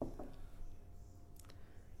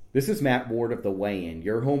This is Matt Ward of The Weigh-In,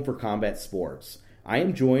 your home for combat sports. I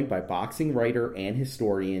am joined by boxing writer and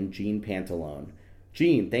historian Gene Pantalone.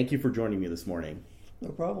 Gene, thank you for joining me this morning. No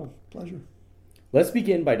problem. Pleasure. Let's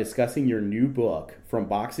begin by discussing your new book, From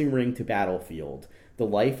Boxing Ring to Battlefield, The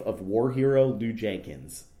Life of War Hero Lou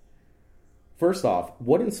Jenkins. First off,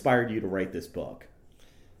 what inspired you to write this book?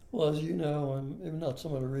 Well, as you know, and maybe not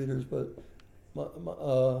some of the readers, but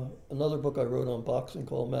another book I wrote on boxing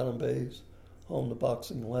called Madam Bay's Home to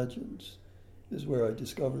Boxing Legends is where I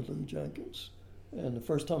discovered Lou Jenkins. And the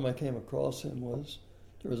first time I came across him was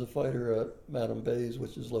there was a fighter at Madam Bay's,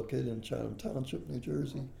 which is located in Chatham Township, New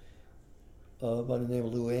Jersey, by the name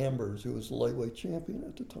of Lou Ambers, who was the lightweight champion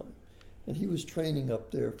at the time. And he was training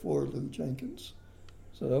up there for Lou Jenkins.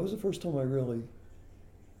 So that was the first time I really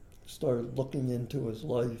started looking into his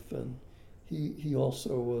life. And he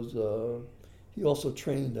also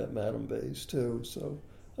trained at Madam Bay's too. So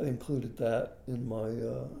I included that in my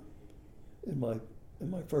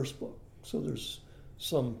first book. So there's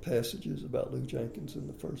some passages about Lou Jenkins in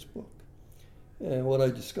the first book. And what I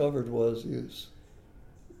discovered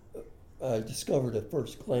at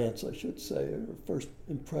first glance, I should say, or first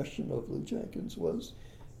impression of Lou Jenkins was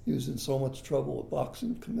he was in so much trouble with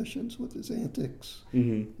boxing commissions with his antics,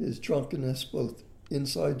 his drunkenness, both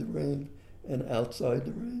inside the ring and outside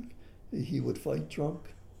the ring. He would fight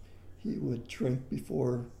drunk. He would drink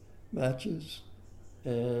before matches,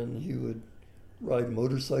 and he would ride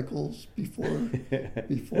motorcycles before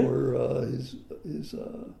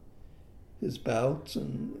his bouts,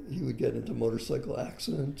 and he would get into motorcycle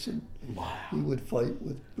accidents, and he would fight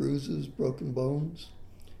with bruises, broken bones.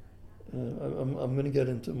 I'm going to get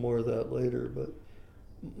into more of that later, but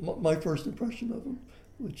my first impression of him,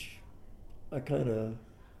 which I kind of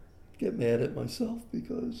get mad at myself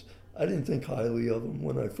because I didn't think highly of him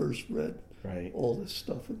when I first read all this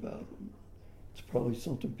stuff about him. It's probably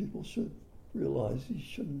something people should realize. You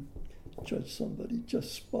shouldn't judge somebody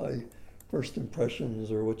just by first impressions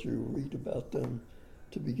or what you read about them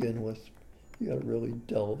to begin with. You got to really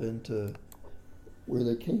delve into where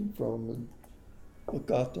they came from and what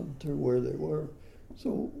got them to where they were.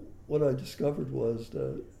 So what I discovered was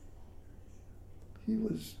that it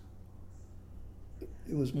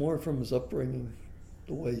was more from his upbringing,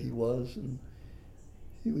 the way he was, and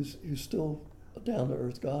he was still a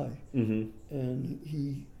down-to-earth guy. Mm-hmm. And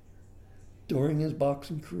he, during his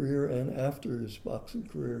boxing career and after his boxing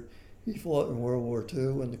career, he fought in World War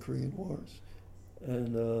II and the Korean Wars.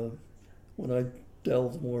 And when I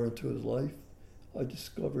delved more into his life, I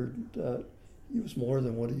discovered that he was more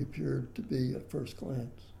than what he appeared to be at first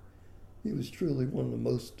glance. He was truly one of the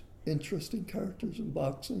most interesting characters in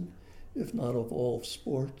boxing, if not of all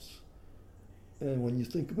sports. And when you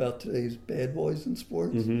think about today's bad boys in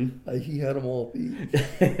sports, he had them all beat.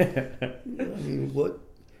 I mean, what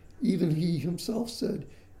even he himself said,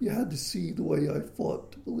 you had to see the way I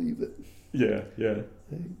fought to believe it. Yeah.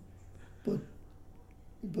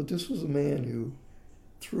 But this was a man who,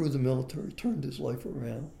 through the military, turned his life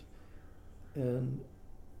around and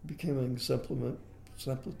became an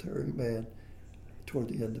exemplary man toward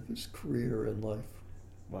the end of his career and life.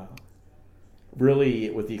 Wow. Really,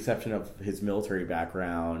 with the exception of his military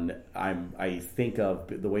background, I think of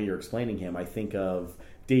the way you're explaining him, I think of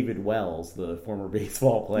David Wells, the former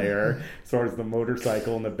baseball player, as far as the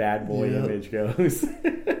motorcycle and the bad boy image goes.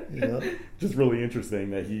 Just really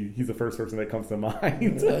interesting that he's the first person that comes to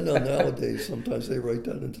mind. I know nowadays sometimes they write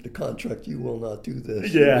that into the contract, you will not do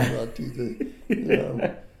this, you will not do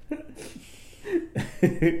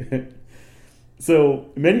that. So,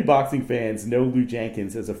 many boxing fans know Lou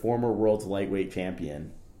Jenkins as a former world's lightweight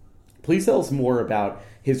champion. Please tell us more about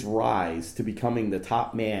his rise to becoming the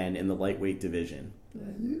top man in the lightweight division.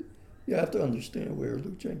 You have to understand where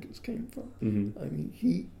Lou Jenkins came from. Mm-hmm. I mean,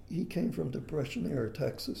 he came from Depression-era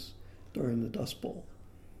Texas during the Dust Bowl,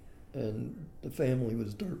 and the family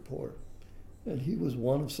was dirt poor. And he was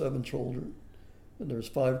one of 7 children, and there's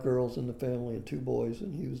 5 girls in the family and 2 boys,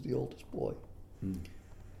 and he was the oldest boy.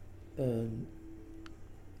 And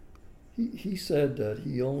he said that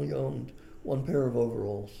he only owned 1 pair of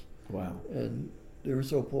overalls. Wow. And they were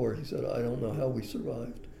so poor, he said, I don't know how we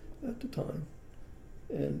survived at the time.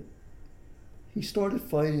 And he started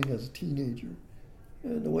fighting as a teenager.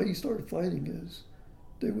 And the way he started fighting is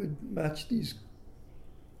they would match these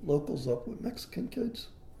locals up with Mexican kids,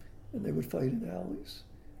 and they would fight in alleys.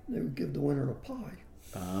 And they would give the winner a pie.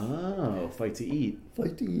 Oh, fight to eat.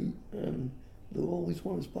 Fight to eat. And Lou always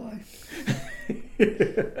won his pie.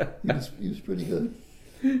 He was pretty good.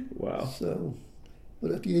 Wow. So,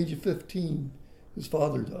 but at the age of 15, his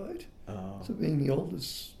father died. Oh. So being the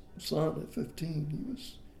oldest son at 15,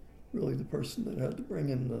 really the person that had to bring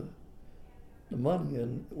in the money.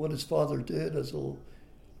 And what his father did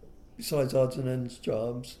besides odds and ends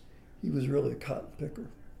jobs, he was really a cotton picker.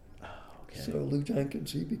 Oh, okay. So Lou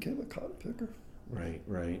Jenkins, he became a cotton picker. Right,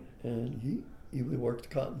 right. And he would work the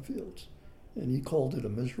cotton fields. And he called it a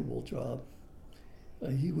miserable job.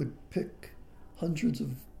 He would pick hundreds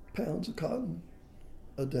of pounds of cotton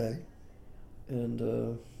a day.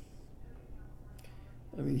 And,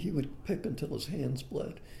 he would pick until his hands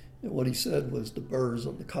bled. And what he said was the burrs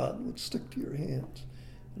on the cotton would stick to your hands.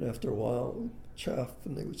 And after a while, it would chafe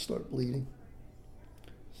and they would start bleeding.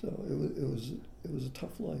 So it was a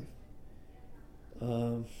tough life.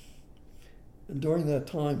 And during that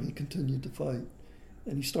time, he continued to fight.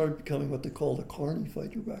 And he started becoming what they called a carny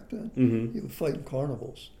fighter back then. Mm-hmm. He would fight in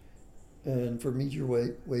carnivals and for meager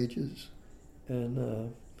wages.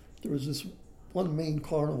 And there was this one main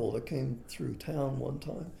carnival that came through town one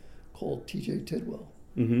time called T.J. Tidwell,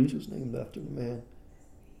 mm-hmm. which was named after the man.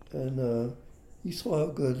 And he saw how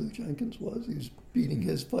good Lou Jenkins was. He was beating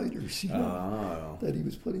his fighters, that he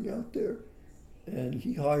was putting out there. And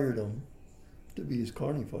he hired him to be his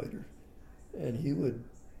carny fighter. And he would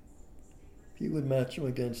match him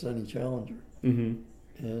against any challenger. Mm-hmm.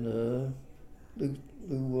 And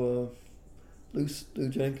Lou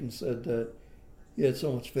Jenkins said that he had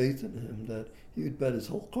so much faith in him that he would bet his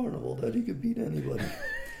whole carnival that he could beat anybody.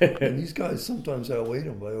 And these guys sometimes outweighed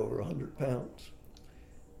him by over 100 pounds.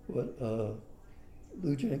 But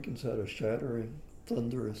Lou Jenkins had a shattering,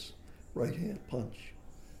 thunderous right-hand punch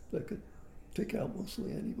that could take out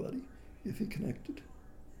mostly anybody if he connected.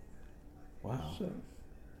 Wow.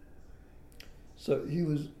 So he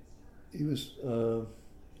was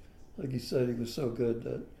like he said, he was so good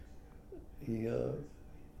that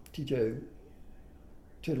T.J.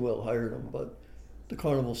 Tidwell hired him, but the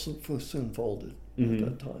carnival soon folded mm-hmm. at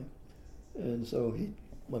that time. And so he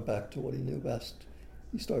went back to what he knew best.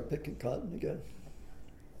 He started picking cotton again.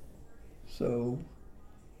 So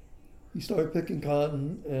he started picking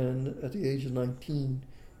cotton, and at the age of 19,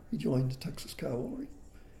 he joined the Texas Cavalry,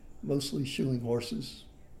 mostly shoeing horses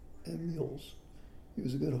and mules. He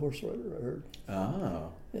was a good horse rider, I heard.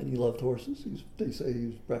 Oh. And he loved horses. They say he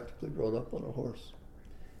was practically brought up on a horse.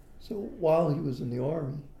 So while he was in the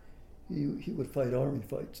Army, he would fight Army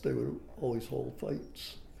fights. They would always hold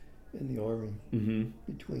fights in the Army mm-hmm.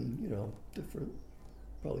 between, different,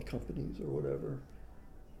 probably companies or whatever.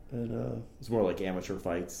 And it's more like amateur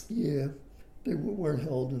fights. Yeah, they weren't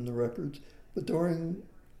held in the records. But during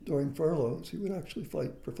furloughs, he would actually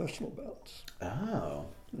fight professional bouts. Oh.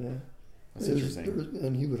 Yeah. That's interesting.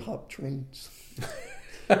 And he would hop trains.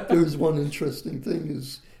 There was one interesting thing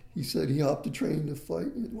is he said he hopped a train to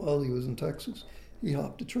fight while he was in Texas. He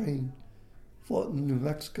hopped a train, fought in New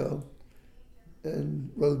Mexico, and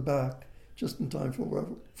rode back just in time for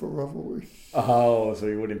revelry. Oh, so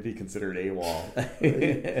he wouldn't be considered AWOL.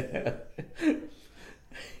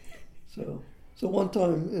 So one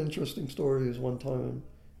time, interesting story is one time,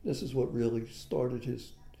 this is what really started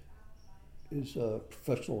his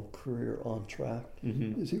professional career on track,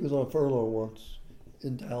 mm-hmm. is he was on furlough once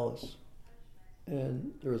in Dallas,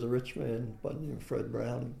 and there was a rich man by the name of Fred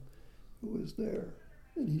Browning who was there,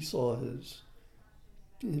 and he saw him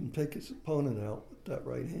take his opponent out with that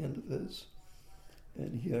right hand of his,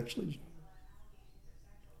 and he actually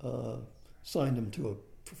signed him to a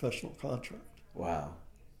professional contract. Wow.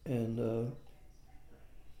 And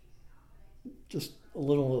just a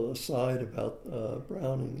little aside about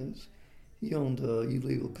Browning is he owned an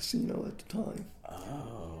illegal casino at the time.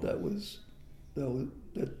 Oh. That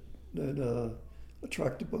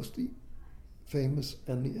attracted both the famous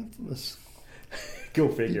and the infamous. Go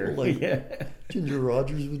figure. People like Ginger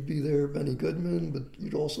Rogers would be there, Benny Goodman, but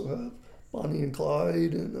you'd also have Bonnie and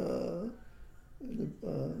Clyde and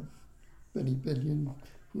Benny Binion,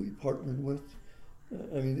 who he partnered with.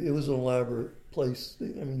 It was an elaborate place.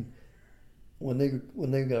 When they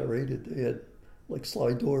got raided, they had like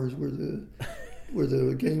slide doors where the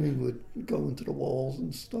gaming would go into the walls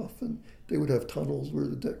and stuff, and they would have tunnels where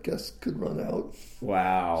the guests could run out.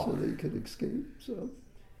 Wow. So they could escape. So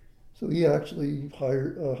he actually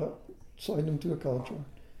signed him to a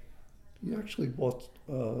contract. He actually built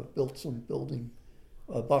some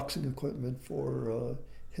boxing equipment for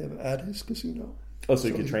him at his casino. Oh, so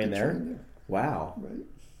he could train there? Train there. Wow. Right.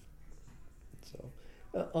 So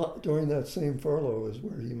during that same furlough is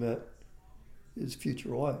where he met his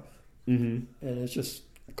future wife. Mm-hmm. And it's just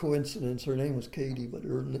a coincidence. Her name was Katie, but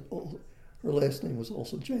her last name was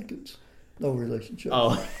also Jenkins. No relationship.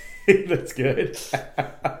 Oh, that's good.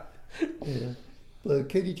 Yeah. But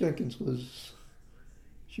Katie Jenkins was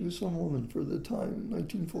some woman for the time in the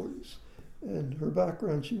 1940s. And her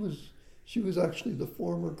background, she was actually the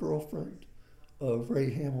former girlfriend of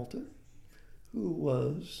Ray Hamilton, who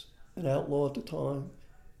was an outlaw at the time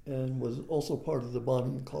and was also part of the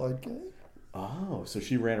Bonnie and Clyde gang. Oh, so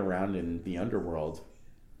she ran around in the underworld.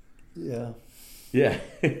 Yeah. Yeah.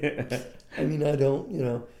 I mean, I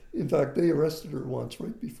don't, in fact, they arrested her once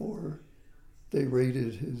right before they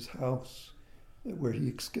raided his house where he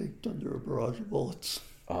escaped under a barrage of bullets.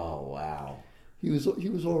 Oh, wow. He was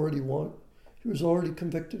already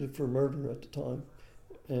convicted for murder at the time,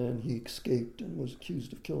 and he escaped and was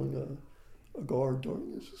accused of killing a guard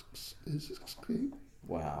during his escape.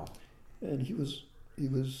 Wow. And he was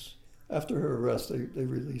after her arrest, they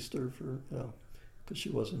released her for because she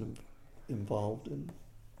wasn't involved in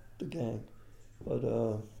the gang, but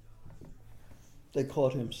they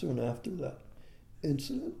caught him soon after that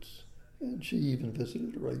incident, and she even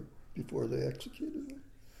visited right before they executed him.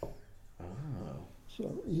 Oh.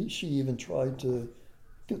 So she even tried to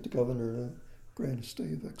get the governor to grant a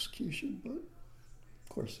stay of execution, but of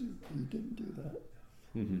course he didn't do that.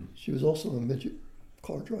 Mm-hmm. She was also a midget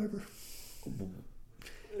car driver,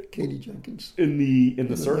 Katie Jenkins. In the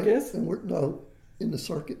circus? In the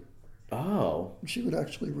circuit. Oh. She would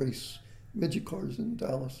actually race midget cars in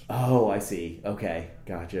Dallas. Oh, I see. Okay,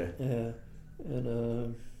 gotcha. Yeah,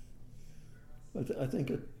 and I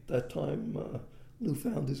think at that time Lou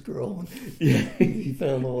found his girl. Yeah, he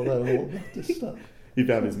found all about this stuff. He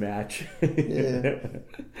found his match. Yeah,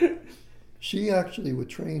 she actually would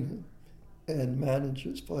train him and manage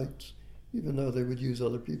his fights, even though they would use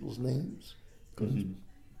other people's names because women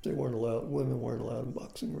weren't allowed in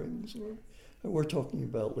boxing rings. And we're talking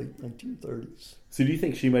about late 1930s. So do you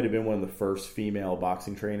think she might have been one of the first female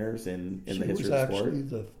boxing trainers in the history of the sport? She was actually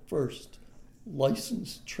the first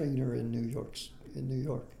licensed trainer in New York.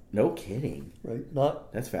 No kidding. Right?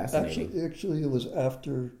 That's fascinating. Actually, it was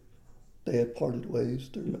after they had parted ways.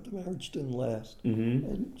 The marriage didn't last. Mm-hmm.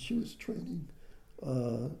 And she was training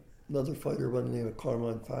another fighter by the name of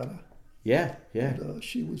Carmine Fata. Yeah. And,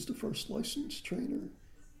 she was the first licensed trainer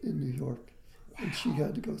in New York. Wow. And she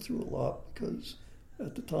had to go through a lot because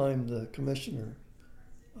at the time the commissioner,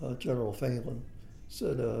 General Phelan,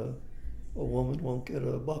 said a woman won't get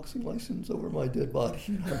a boxing license over my dead body.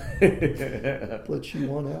 But she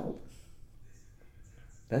won out.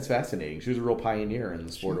 That's fascinating. She was a real pioneer in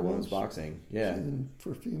the sport of women's boxing. Yeah. And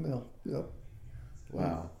for female, yep.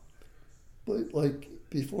 Wow. But like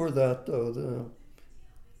before that though,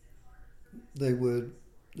 they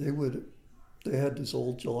had this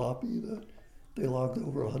old jalopy that they logged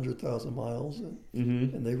over 100,000 miles in,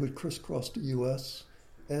 and they would crisscross the U.S.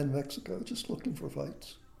 and Mexico just looking for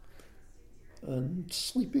fights and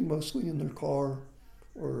sleeping mostly in their car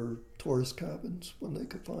or tourist cabins when they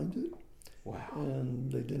could find it. Wow. And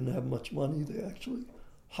they didn't have much money. They actually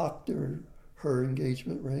hocked her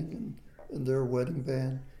engagement ring and their wedding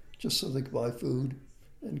band just so they could buy food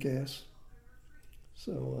and gas.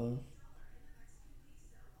 So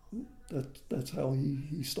that's how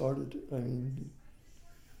he started. I mean,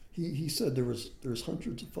 he said there's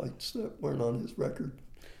hundreds of fights that weren't on his record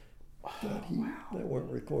that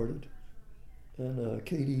weren't recorded, and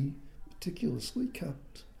Katie meticulously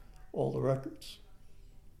kept all the records.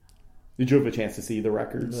 Did you have a chance to see the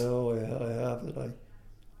records? No, I haven't.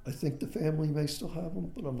 I think the family may still have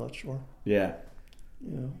them, but I'm not sure. Yeah.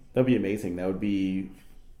 Yeah. That'd be amazing. That would be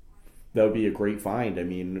a great find. I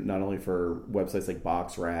mean, not only for websites like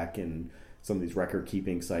BoxRack and some of these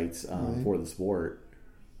record-keeping sites for the sport.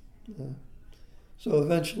 Yeah. So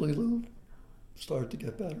eventually Lou started to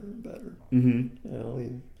get better and better. Mm-hmm.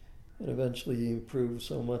 And eventually he improved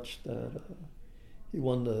so much that he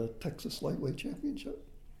won the Texas Lightweight Championship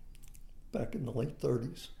back in the late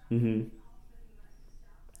 30s. Mm-hmm.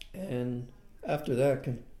 And after that,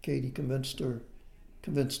 Katie convinced Lou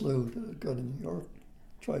to go to New York,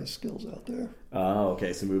 try his skills out there. Oh,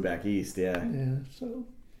 okay. So move back east, yeah. Yeah. So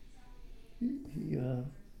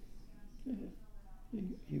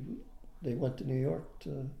they went to New York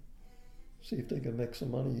to see if they could make some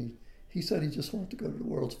money. He said he just wanted to go to the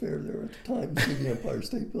World's Fair there at the time, see the Empire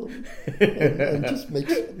State Building, and just make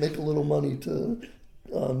a little money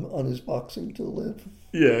on his boxing to live.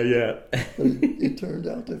 Yeah. But it turned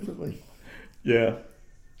out differently. Yeah.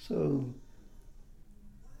 So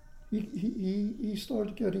he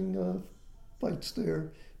started getting fights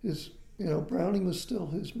there. Browning was still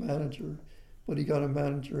his manager, but he got a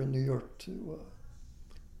manager in New York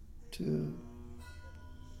to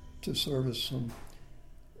service him.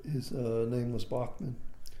 His name was Bachman,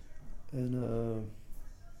 and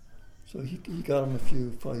so he got him a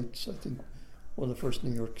few fights. I think one of the first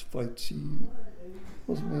New York fights he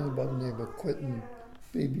was a man by the name of Quentin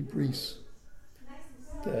Baby Brees.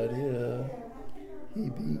 that he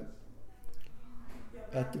beat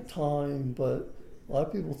at the time, but a lot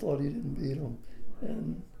of people thought he didn't beat him.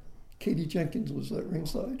 And Katie Jenkins was at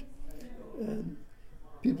ringside, and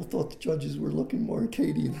people thought the judges were looking more at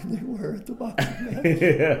Katie than they were at the boxing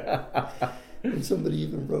match. And somebody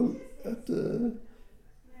even wrote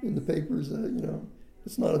in the papers that,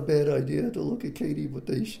 it's not a bad idea to look at Katie, but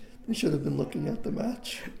they should have been looking at the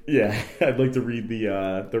match. Yeah, I'd like to read the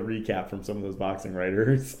recap from some of those boxing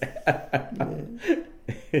writers.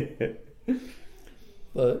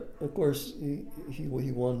 But of course, he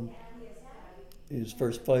won his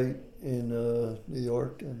first fight in New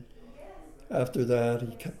York, and after that,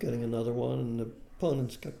 he kept getting another one, and the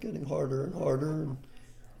opponents kept getting harder and harder, and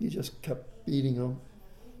he just kept beating them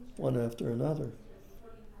one after another.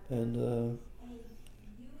 And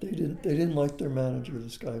they didn't like their manager,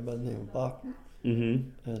 this guy by the name of Bachman.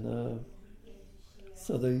 Mm-hmm. And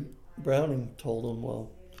so Browning told him,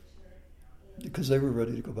 well, because they were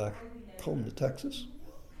ready to go back home to Texas.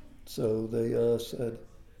 So they said,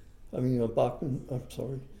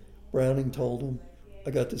 Browning told him,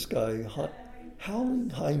 I got this guy, Howling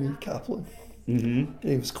Jaime Kaplan. Mm-hmm.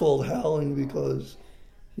 And he was called Howling because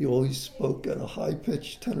he always spoke at a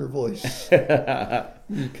high-pitched tenor voice.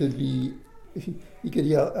 He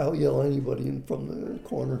could out-yell anybody from the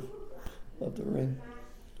corner of the ring.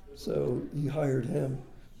 So he hired him.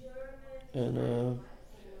 And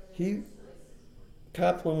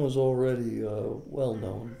Kaplan was already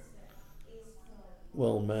well-known,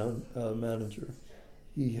 manager.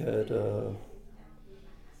 He had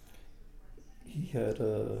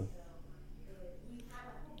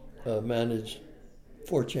managed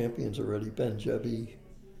 4 champions already: Ben Jebby,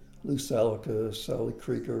 Lou Salica, Sally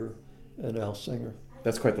Krieger, and Al Singer.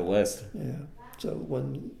 That's quite the list. Yeah. So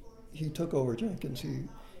when he took over Jenkins, he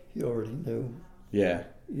already knew. Yeah.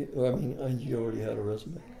 He already had a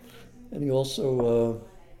resume. And he also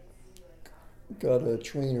got a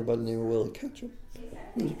trainer by the name of Willie Ketchum.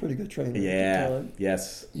 He was a pretty good trainer at the time.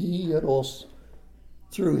 Yes. He had also,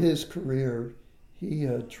 through his career, he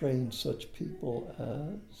had trained such people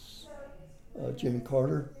as Jimmy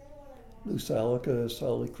Carter, Lou Salica,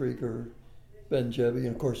 Sally Krieger, Ben Jebby,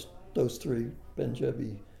 and of course those 3, Ben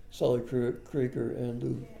Jebby, Sally Krieger, and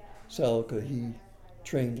Lou Salica, he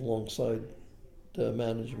trained alongside the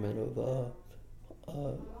management of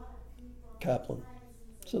Kaplan.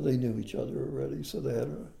 So they knew each other already, so they had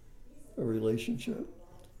a relationship,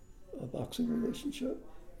 a boxing relationship.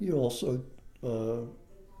 He also,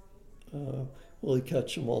 Willie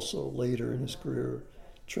Ketchum also later in his career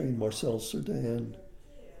trained Marcel Cerdan,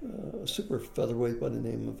 a super featherweight by the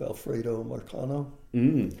name of Alfredo Marcano,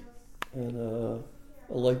 and a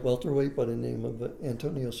light welterweight by the name of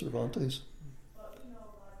Antonio Cervantes.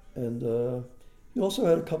 And he also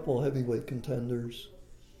had a couple of heavyweight contenders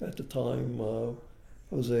at the time,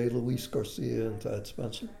 Jose Luis Garcia and Thad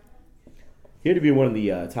Spencer. He had to be one of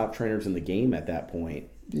the top trainers in the game at that point.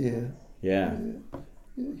 Yeah.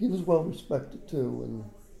 He was well respected too,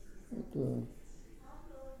 and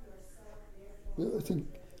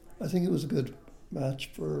I think it was a good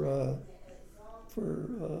match for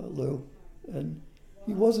Lou, and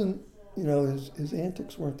he wasn't, his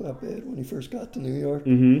antics weren't that bad when he first got to New York,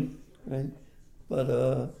 right? But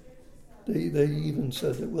they even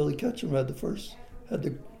said that Willie Ketchum had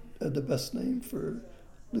the best name for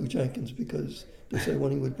Lou Jenkins, because they said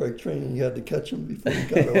when he would break training, he had to catch him before he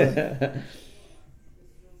got away.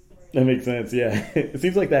 That makes sense. Yeah, it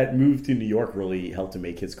seems like that move to New York really helped to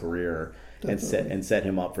make his career and set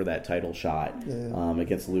him up for that title shot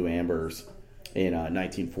against Lou Ambers in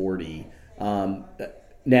 1940.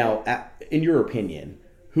 Now, in your opinion,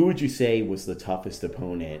 who would you say was the toughest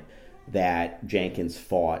opponent that Jenkins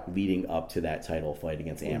fought leading up to that title fight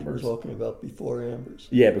against Ambers? We're talking about before Ambers.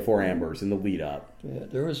 Yeah, before Ambers, in the lead up. Yeah,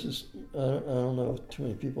 there was this, I don't know if too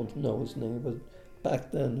many people know his name, but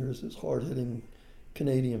back then there was this hard-hitting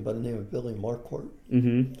Canadian by the name of Billy Marquardt.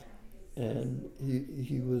 Mm-hmm. And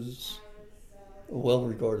he was a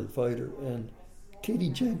well-regarded fighter. And Katie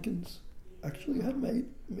Jenkins actually had made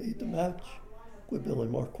the match with Billy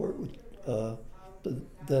Marquardt, with the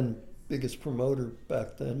then biggest promoter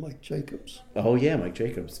back then, Mike Jacobs. Oh yeah, Mike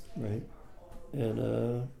Jacobs. Right.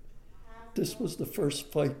 And this was the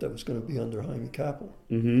first fight that was going to be under Jaime Kaplan.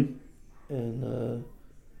 Mm-hmm. And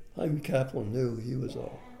Jaime Kaplan knew he was a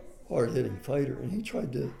hard-hitting fighter, and he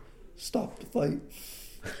tried to stop the fight.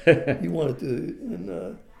 He wanted to,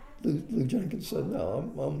 and Lou Jenkins said,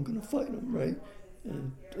 "No, I'm going to fight him," right?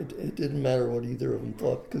 And it didn't matter what either of them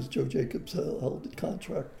thought, because Joe Jacobs held the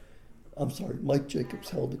contract. Mike Jacobs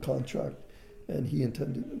held the contract, and he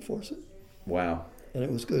intended to enforce it. Wow. And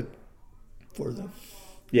it was good for them.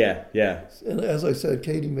 Yeah, yeah. And as I said,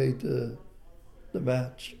 Katie made the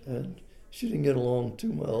match, and she didn't get along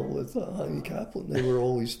too well with Jaime Kaplan. They were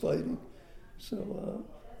always fighting. So,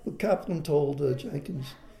 but Kaplan told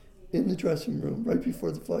Jenkins in the dressing room right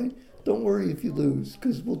before the fight, "Don't worry if you lose,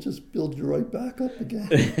 because we'll just build you right back up again."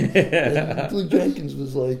 And Lou Jenkins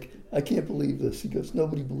was like, "I can't believe this." He goes,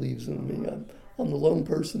 "Nobody believes in me. I'm the lone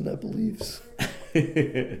person that believes."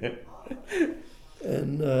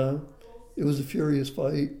 And it was a furious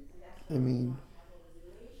fight. I mean,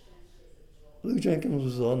 Lou Jenkins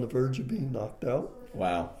was on the verge of being knocked out.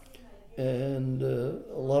 Wow. And a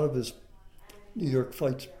lot of his New York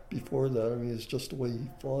fights before that, I mean, it's just the way he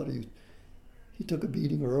fought. He took a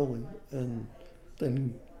beating early and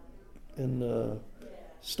then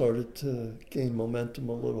started to gain momentum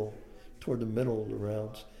a little toward the middle of the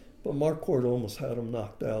rounds. But Marquardt almost had him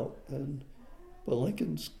knocked out, but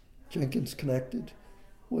Jenkins connected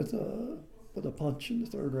with a punch in the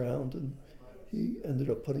third round, and he ended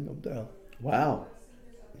up putting him down. Wow.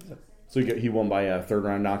 Yep. So he won by a third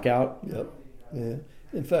round knockout? Yep. Yeah.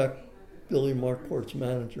 In fact, Billy Marquardt's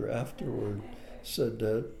manager afterward said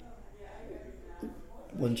that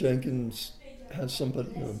when Jenkins has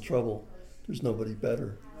somebody in trouble, there's nobody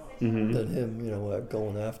better than him,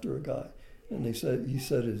 going after a guy. And he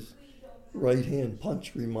said his right hand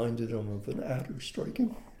punch reminded him of an adder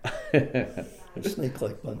striking. A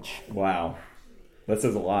snake-like punch. Wow. That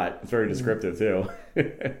says a lot. It's very descriptive too.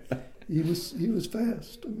 He was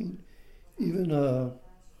fast. I mean, even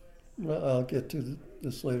I'll get to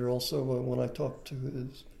this later. Also, when I talked to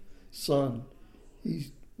his son,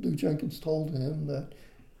 Lou Jenkins told him that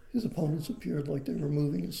his opponents appeared like they were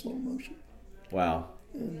moving in slow motion. Wow.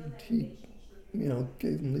 And he,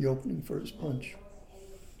 gave him the opening for his punch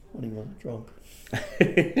when he went drunk.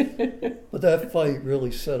 But that fight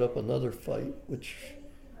really set up another fight, which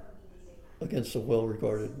against a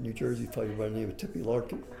well-regarded New Jersey fighter by the name of Tippy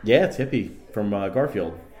Larkin. Yeah, Tippy from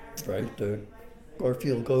Garfield. Right, the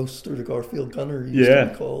Garfield Ghost or the Garfield Gunner he used to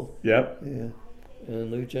be called. Yep. Yeah.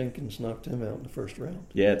 And Lou Jenkins knocked him out in the first round.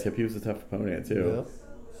 Yeah, Tippy was a tough opponent too.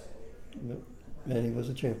 Yep. And he was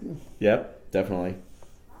a champion. Yep, definitely.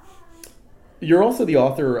 You're also the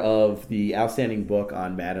author of the outstanding book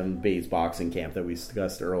on Madam Bay's boxing camp that we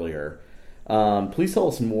discussed earlier. Please tell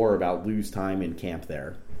us more about Lou's time in camp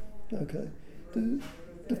there. Okay.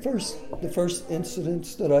 The first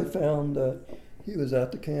incidents that I found that he was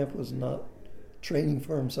at the camp was not training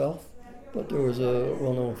for himself, but there was a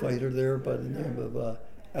well-known fighter there by the name of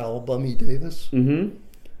Al Bummy Davis. Mm-hmm.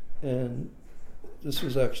 And this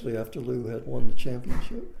was actually after Lou had won the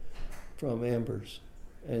championship from Ambers.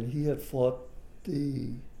 And he had fought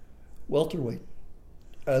the welterweight.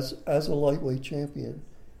 As a lightweight champion,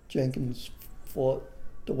 Jenkins fought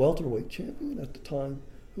the welterweight champion at the time,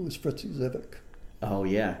 who was Fritzy Zivik. Oh,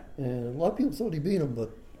 yeah. And a lot of people thought he beat him,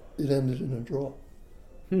 but it ended in a draw.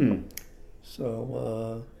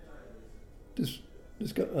 So this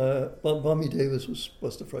guy, Bummy Davis was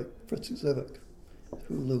supposed to fight Fritzy Zivik,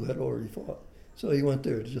 who Lou had already fought. So he went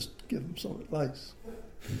there to just give him some advice.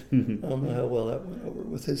 I don't know how well that went over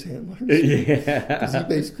with his handlers. Yeah. Because he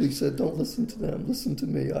basically said, "Don't listen to them, listen to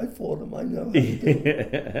me. I fought him. I know how to do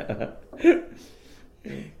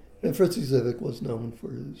it." And Fritzy Zivik was known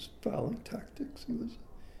for his fouling tactics. He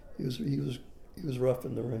was rough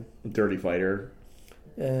in the ring. Dirty fighter.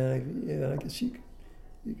 Yeah, I guess you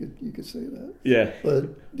could say that. Yeah.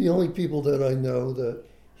 But the only people that I know that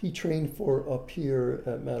he trained for up here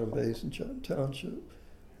at Madam Bay's in Chatham Township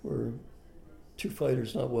were two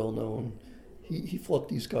fighters not well known. He fought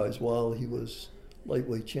these guys while he was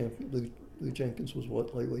lightweight champion. Lou Jenkins was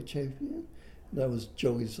lightweight champion. And that was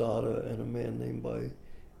Joey Zada and a man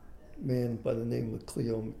by the name of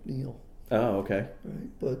Cleo McNeil. Oh, okay. Right,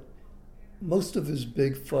 but most of his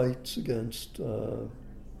big fights against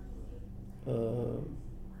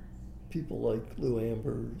people like Lou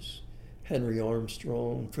Ambers, Henry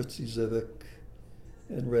Armstrong, Fritzy Zivik,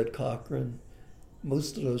 and Red Cochran,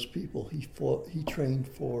 most of those people he trained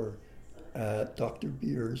for at Dr.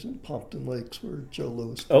 Beers in Pompton Lakes, where Joe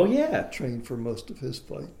Louis trained for most of his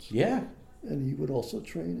fights. Yeah. And he would also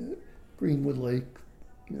train at Greenwood Lake,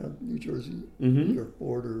 New Jersey, Mm-hmm. New York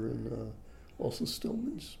border, and also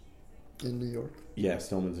Stillman's in New York. Yeah,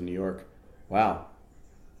 Stillman's in New York. Wow.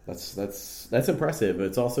 That's impressive.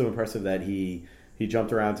 It's also impressive that he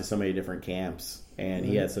jumped around to so many different camps, and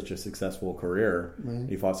he had such a successful career. Right.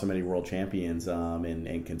 He fought so many world champions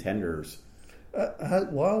and contenders.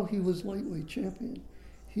 While he was lightweight champion,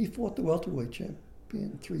 he fought the welterweight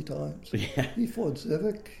champion 3 times. Yeah. He fought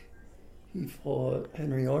Zivik. He fought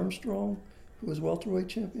Henry Armstrong, who was welterweight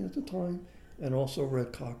champion at the time, and also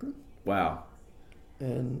Red Cochran. Wow.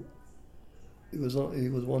 and he was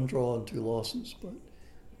one draw and 2 losses, but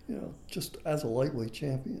just as a lightweight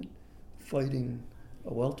champion, fighting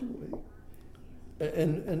a welterweight,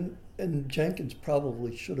 and Jenkins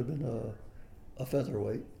probably should have been a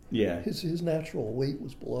featherweight. Yeah. His natural weight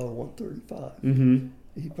was below 135. Mm-hmm.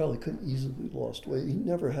 He probably couldn't easily lost weight. He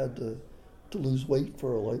never had to lose weight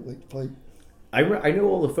for a lightweight fight. I know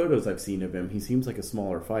all the photos I've seen of him. He seems like a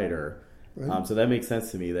smaller fighter. Right. So that makes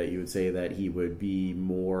sense to me that you would say that he would be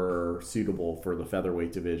more suitable for the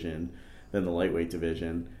featherweight division than the lightweight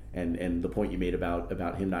division. And the point you made about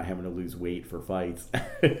him not having to lose weight for fights.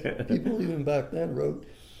 People even back then wrote,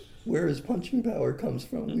 where his punching power comes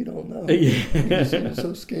from, we don't know. Yeah. He was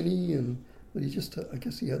so skinny, but I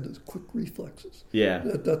guess he had those quick reflexes. Yeah.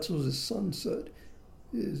 That's what his son said.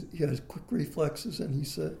 He had quick reflexes, and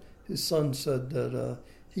his son said that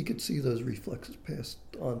he could see those reflexes passed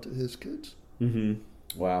on to his kids. Mm-hmm.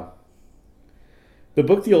 Wow. The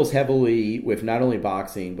book deals heavily with not only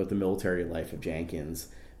boxing, but the military life of Jenkins.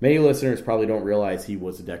 Many listeners probably don't realize he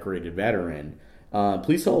was a decorated veteran.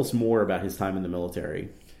 Please tell us more about his time in the military.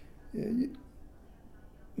 Yeah,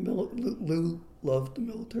 Lou loved the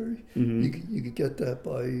military. Mm-hmm. You could get that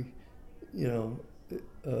by,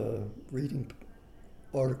 reading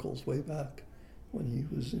articles way back when he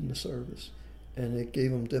was in the service, and it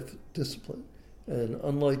gave him discipline. And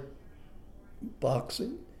unlike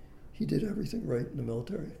boxing, he did everything right in the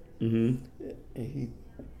military. Mm-hmm. He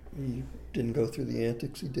didn't go through the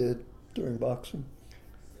antics he did during boxing.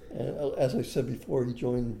 And as I said before, he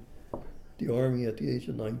joined the Army at the age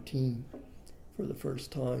of 19 for the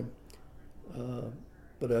first time.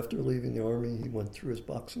 But after leaving the Army, he went through his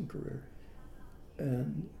boxing career.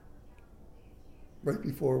 And right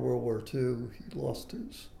before World War II, he lost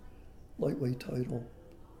his lightweight title.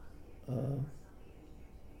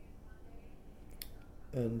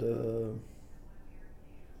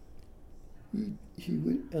 He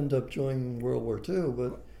would end up joining World War II,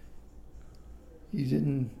 but he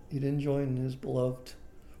didn't join his beloved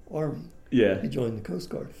Army. Yeah. He joined the Coast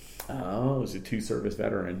Guard. Oh, he's a 2-service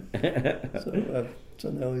veteran. So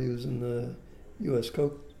now he was in the U.S.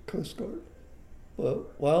 Coast Guard.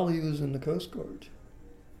 But while he was in the Coast Guard,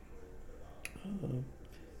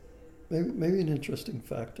 maybe an interesting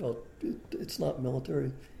fact. It's not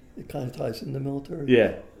military. It kind of ties into military.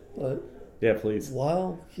 Yeah. But yeah, please.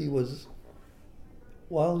 While he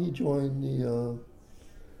joined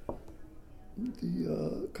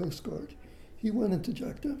the Coast Guard, he went into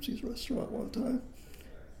Jack Dempsey's restaurant one time,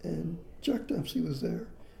 and Jack Dempsey was there,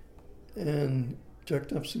 and Jack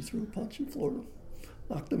Dempsey threw a punch and floored him,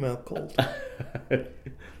 knocked him out cold.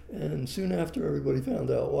 And soon after, everybody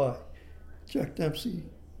found out why. Jack Dempsey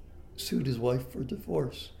sued his wife for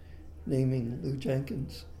divorce, naming Lou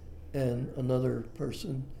Jenkins and another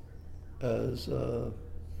person as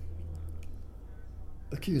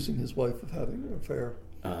accusing his wife of having an affair.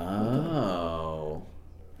 Oh.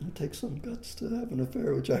 It takes some guts to have an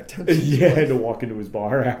affair with Jack Dempsey. Yeah, to walk into his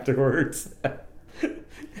bar afterwards.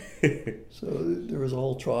 So there was a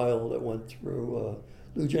whole trial that went through.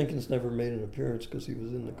 Lou Jenkins never made an appearance because he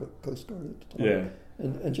was in the Coast Guard at the time. Yeah.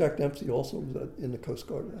 And Jack Dempsey also was in the Coast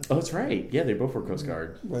Guard. Oh, that's right. Yeah, they both were Coast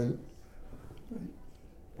Guard. Right.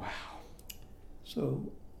 Wow. So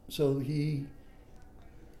he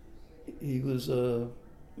was.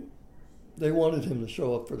 They wanted him to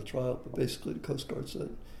show up for the trial, but basically the Coast Guard said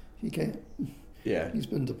he can't. Yeah. He's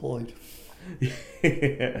been deployed.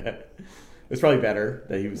 It's probably better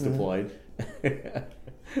that he was deployed.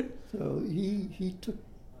 So he took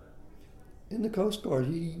in the Coast Guard.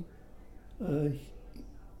 He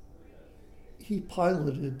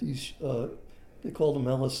piloted these. They called them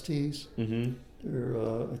LSTs. Mm-hmm. They're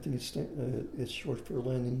I think it's short for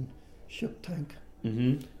landing ship tank.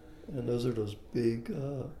 Mm-hmm. And those are those big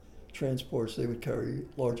transports. They would carry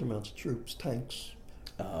large amounts of troops, tanks,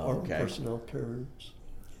 armed personnel carriers.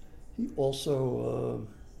 He also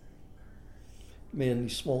manned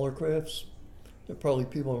these smaller crafts that probably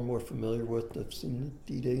people are more familiar with. They've seen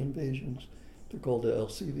the D-Day invasions. They're called the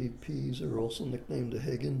LCVPs. They're also nicknamed the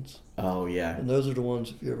Higgins. Oh, yeah. And those are the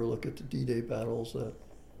ones, if you ever look at the D-Day battles, that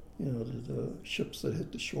the ships that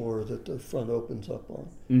hit the shore that the front opens up on,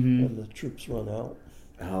 and the troops run out.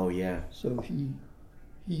 Oh, yeah. So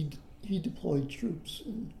he deployed troops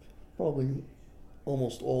in probably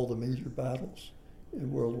almost all the major battles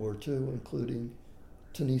in World War II, including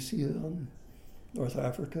Tunisia, North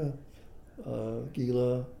Africa,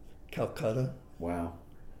 Gila, Calcutta. Wow.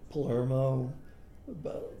 Palermo,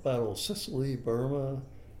 Battle of Sicily, Burma,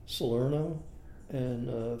 Salerno,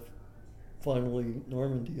 and finally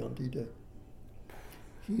Normandy on D-Day.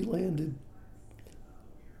 He landed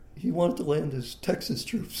he wanted to land his Texas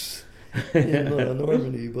troops in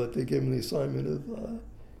Normandy, but they gave him the assignment of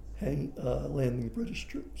landing British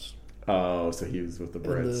troops. Oh, so he was with the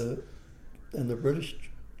Brits. And the British,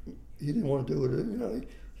 he didn't want to do it. You know,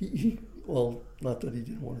 he well, not that he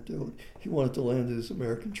didn't want to do it. He wanted to land his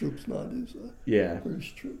American troops, not his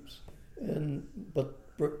British troops.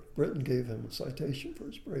 But Britain gave him a citation for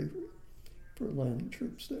his bravery for landing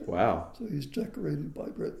troops there. Wow. So he's decorated by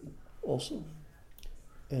Britain also.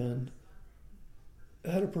 And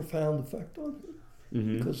it had a profound effect on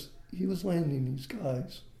him because he was landing these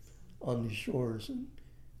guys on these shores, and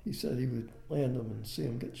he said he would land them and see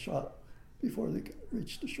them get shot before they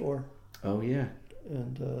reached the shore. Oh, yeah.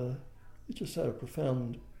 And it just had a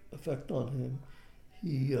profound effect on him.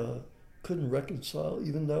 He couldn't reconcile,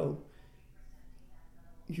 even though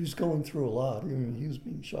he was going through a lot. I mean, he was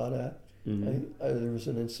being shot at. There was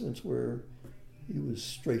an instance where he was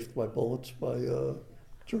strafed by bullets by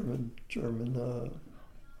German,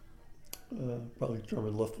 probably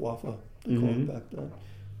German Luftwaffe, they called it back then.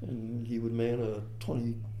 And he would man a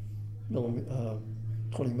 20 millimeter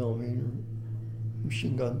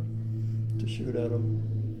machine gun to shoot at him.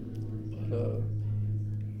 But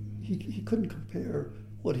he couldn't compare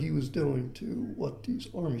what he was doing to what these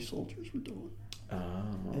army soldiers were doing. Oh.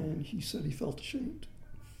 And he said he felt ashamed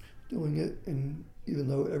doing it, and even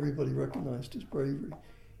though everybody recognized his bravery,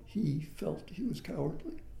 he felt he was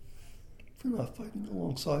cowardly for not fighting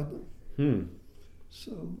alongside them.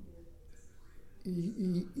 So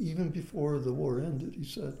he, even before the war ended, he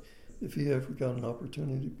said if he ever got an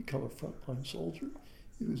opportunity to become a frontline soldier,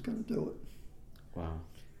 he was going to do it. Wow.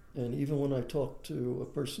 And even when I talked to a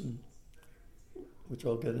person, which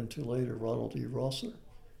I'll get into later, Ronald E. Rosser,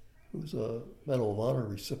 who was a Medal of Honor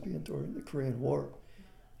recipient during the Korean War,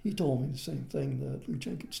 he told me the same thing that Lou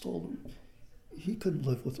Jenkins told him. He couldn't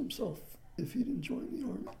live with himself if he didn't join the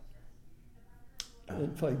Army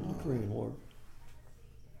and fight in the Korean War.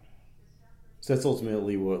 So that's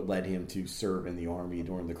ultimately what led him to serve in the Army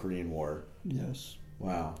during the Korean War. Yes.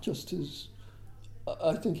 Wow.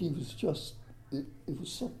 I think he was it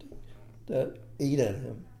was something that ate at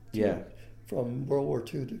him. Yeah. From World War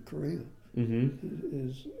II to Korea.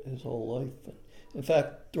 His whole life. In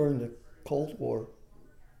fact, during the Cold War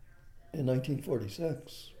in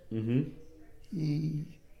 1946, he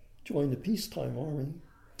joined the peacetime army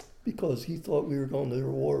because he thought we were going to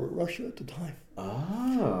war with Russia at the time.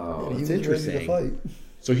 Oh, and he that's was interesting. ready to fight.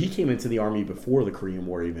 So he came into the Army before the Korean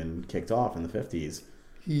War even kicked off in the 50s.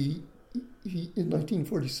 He in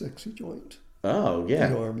 1946 he joined. Oh, yeah.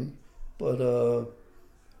 The Army. But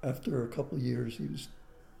after a couple of years he was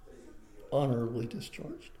honorably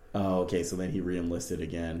discharged. Oh, okay. So then he re-enlisted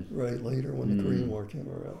again. Right, later when the Korean War came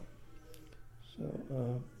around.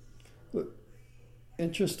 So, but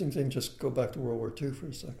interesting thing, just go back to World War II for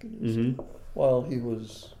a second, is while he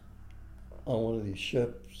was on one of these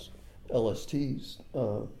ships, LSTs,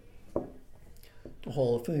 the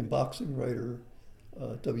Hall of Fame boxing writer,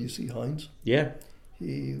 W.C. Hines,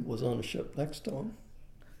 he was on a ship next to him.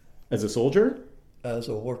 As a soldier? As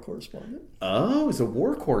a war correspondent. Oh, as a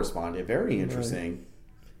war correspondent. Very interesting.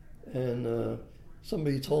 Right. And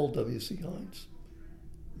somebody told W.C. Hines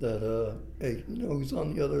that, hey, you know who's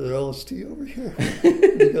on the other LST over here?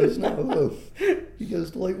 He goes, no. He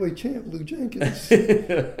goes, the lightweight champ, Lou Jenkins.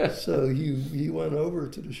 So he went over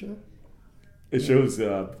to the show. It shows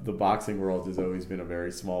the boxing world has always been a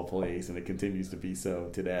very small place, and it continues to be so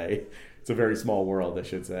today. It's a very small world, I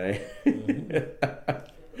should say.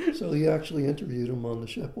 So he actually interviewed him on the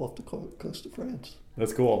ship off the coast of France.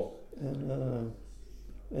 That's cool.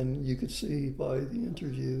 And you could see by the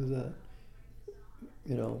interview that,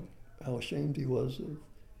 you know, how ashamed he was of,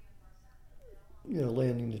 you know,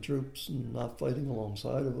 landing the troops and not fighting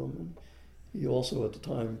alongside of them. And he also at the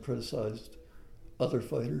time criticized other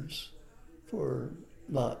fighters for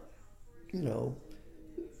not, you know,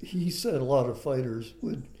 he said a lot of fighters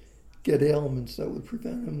would get ailments that would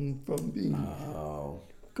prevent him from being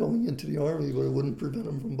going into the Army, but it wouldn't prevent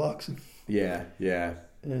him from boxing. Yeah.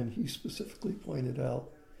 And he specifically pointed out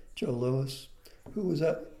Joe Louis, who was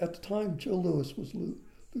at the time, Joe Louis was Lou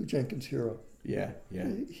Jenkins' hero. Yeah.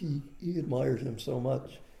 He admired him so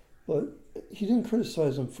much, but he didn't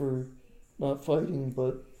criticize him for not fighting,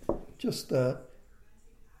 but just that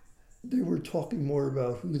they were talking more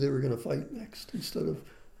about who they were going to fight next instead of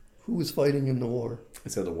who was fighting in the war.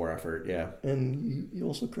 Instead of the war effort, yeah. And he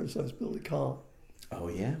also criticized Billy Conn. Oh,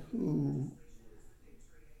 yeah? Who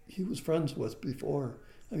he was friends with before.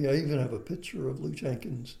 I mean, I even have a picture of Lou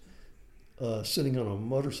Jenkins sitting on a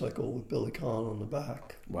motorcycle with Billy Conn on the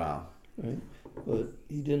back. Wow. Right? But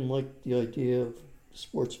he didn't like the idea of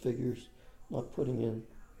sports figures not putting in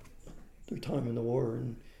their time in the war,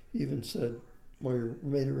 and he even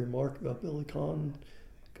made a remark about Billy Conn,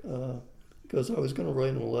 because I was going to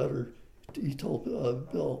write him a letter. He told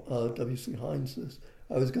Bill W.C. Hines this.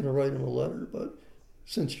 I was going to write him a letter, but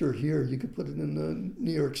since you're here, you could put it in the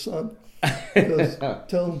New York Sun. Because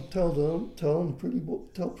tell Pretty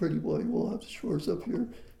Boy we'll have the shores up here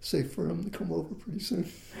safe for him to come over pretty soon.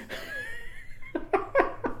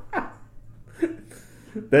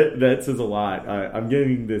 That says a lot. I'm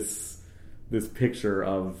getting this picture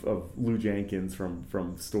of Lou Jenkins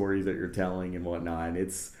from stories that you're telling and whatnot.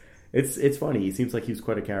 It's funny. He seems like he was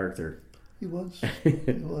quite a character. He was.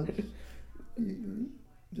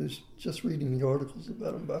 Just reading the articles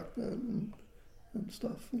about him back then and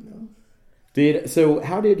stuff, So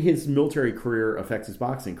how did his military career affect his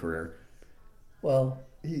boxing career? Well,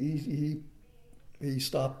 he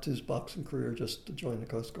stopped his boxing career just to join the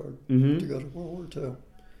Coast Guard to go to World War II.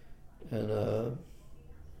 And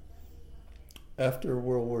after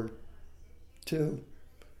World War II,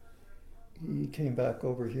 he came back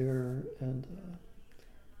over here, and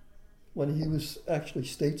when he was actually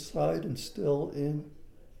stateside and still in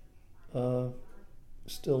the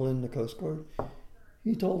Coast Guard,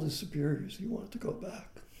 he told his superiors he wanted to go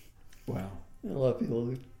back. Wow. And a lot of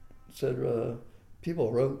people said,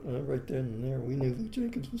 people wrote right then and there, we knew Lou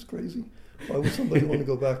Jenkins was crazy. Why would somebody want to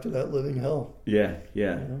go back to that living hell? Yeah.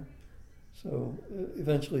 So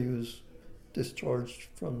eventually he was discharged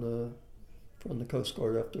from the Coast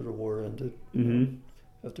Guard after the war ended,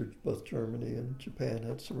 after both Germany and Japan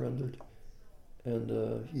had surrendered.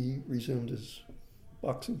 And he resumed his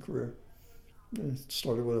boxing career. And it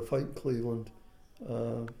started with a fight in Cleveland.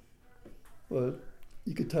 But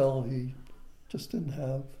you could tell he just didn't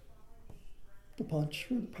have the punch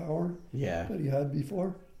or the power that he had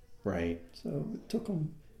before. Right. So it took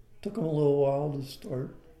him a little while to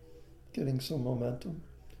start getting some momentum.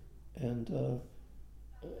 And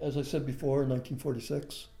as I said before, in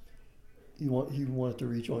 1946, he wanted to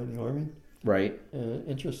rejoin the Army. Right.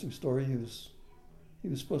 Interesting story. He was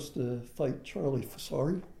supposed to fight Charlie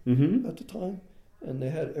Fasari at the time, and they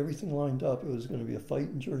had everything lined up. It was going to be a fight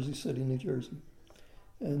in Jersey City, New Jersey,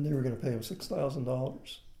 and they were going to pay him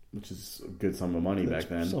 $6,000, which is a good sum of money back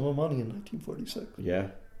then. Sum of money in 1946. Yeah.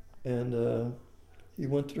 And he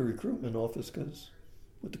went to the recruitment office because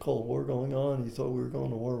with the Cold War going on, he thought we were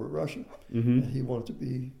going to war with Russia, and he wanted to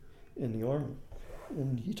be in the Army.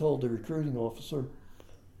 And he told the recruiting officer,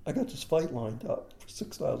 I got this fight lined up for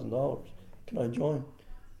 $6,000. Can I join?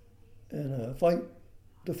 And fight.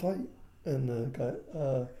 And the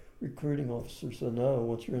guy, recruiting officer said, no,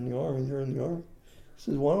 once you're in the Army, you're in the Army. He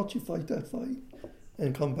said, why don't you fight that fight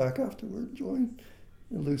and come back afterward and join?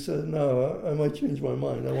 And Lou said, no, I might change my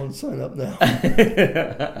mind. I want to sign up now.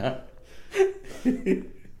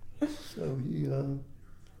 So he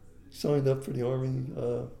signed up for the Army.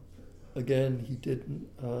 Again, he didn't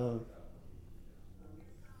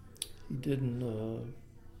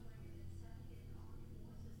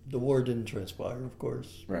the war didn't transpire, of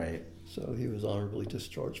course. Right. So he was honorably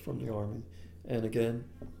discharged from the Army. And again,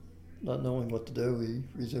 not knowing what to do, he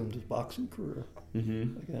resumed his boxing career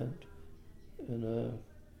again. And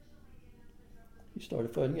he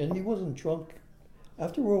started fighting. And he wasn't drunk.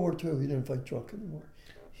 After World War II, he didn't fight drunk anymore.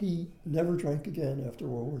 He never drank again after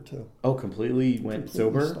World War II. Oh, completely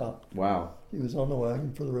sober? Stopped. Wow. He was on the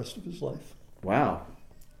wagon for the rest of his life. Wow.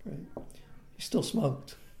 Right. He still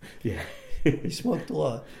smoked. Yeah. He smoked a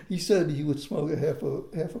lot. He said he would smoke a half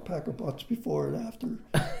a pack of butts before and after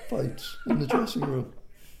fights in the dressing room.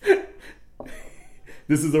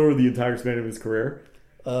 This is over the entire span of his career?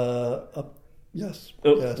 Yes.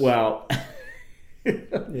 Oh, yes. Wow.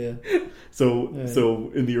 Yeah. So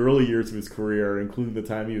in the early years of his career, including the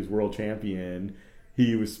time he was world champion,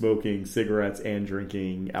 he was smoking cigarettes and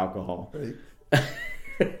drinking alcohol. Right.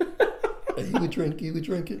 He would drink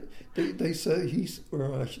it. They say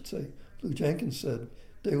I should say, Lou Jenkins said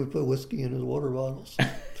they would put whiskey in his water bottles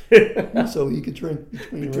so he could drink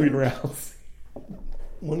between rounds.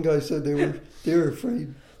 One guy said they were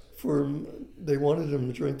afraid for him. They wanted him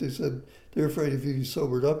to drink. They said they were afraid if he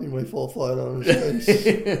sobered up, he might fall flat on his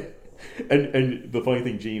face. And the funny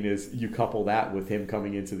thing, Gene, is you couple that with him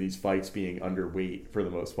coming into these fights being underweight for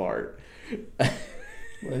the most part.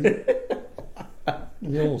 Right.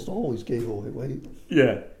 He almost always gave away weight.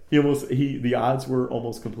 Yeah, the odds were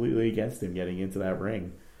almost completely against him getting into that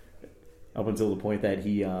ring, up until the point that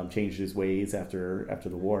he changed his ways after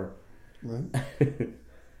the war. Right.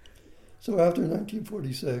 So after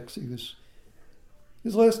 1946,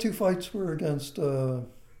 his last two fights were against a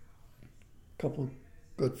couple of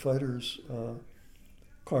good fighters,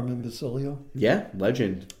 Carmen Basilio. Yeah,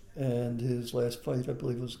 legend. And his last fight, I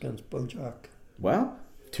believe, was against Bojack. Wow.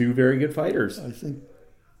 Two very good fighters. I think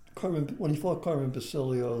when he fought Carmen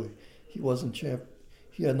Basilio, he wasn't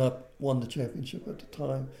He had not won the championship at the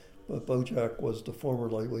time, but Bojack was the former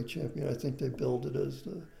lightweight champion. I think they billed it as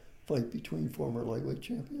the fight between former lightweight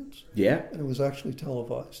champions. Yeah. And it was actually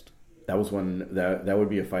televised. That was one that would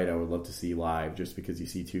be a fight I would love to see live, just because you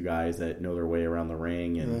see two guys that know their way around the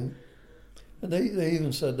ring. And right. And they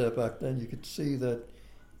even said that back then. You could see that,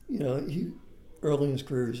 he early in his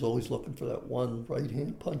career he was always looking for that one right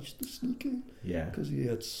hand punch to sneak in. Yeah. Because he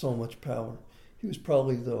had so much power. He was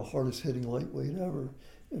probably the hardest hitting lightweight ever.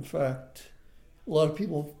 In fact, a lot of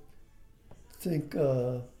people think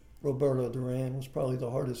Roberto Duran was probably the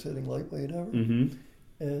hardest hitting lightweight ever. Mm-hmm.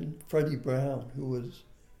 And Freddie Brown, who was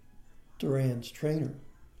Duran's trainer,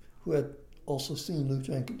 who had also seen Lou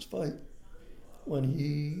Jenkins fight, when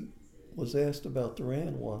he was asked about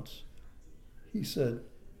Duran once, he said,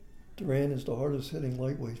 Duran is the hardest hitting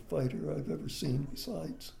lightweight fighter I've ever seen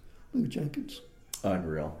besides Lou Jenkins.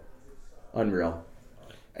 Unreal.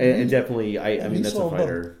 And definitely, I mean, that's a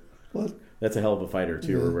fighter. What? That's a hell of a fighter,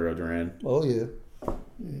 too, yeah. Roberto Duran. Oh, yeah.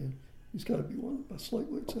 He's got to be one of the best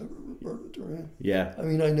lightweights ever, Roberto Duran. Yeah. I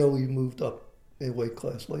mean, I know he moved up a weight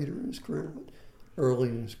class later in his career, but early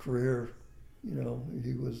in his career, he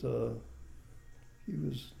was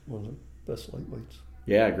one of the best lightweights.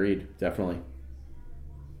 Yeah, agreed. Definitely.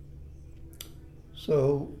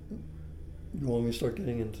 So, you want me to start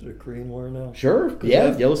getting into the Korean War now? Sure.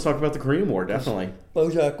 Yeah, let's talk about the Korean War, definitely.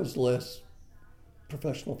 Bojack was the last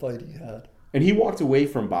professional fight he had. And he walked away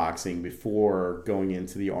from boxing before going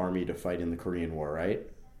into the army to fight in the Korean War, right?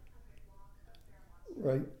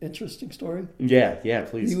 Right. Interesting story. Yeah,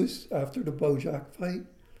 please. He was, after the Bojack fight,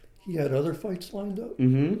 he had other fights lined up.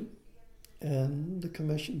 Mm-hmm. And the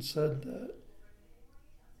commission said that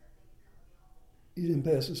he didn't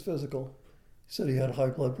pass his physical. He said he had high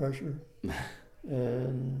blood pressure.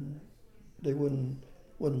 And they wouldn't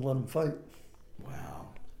let him fight. Wow.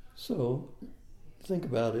 So, think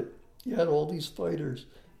about it. You had all these fighters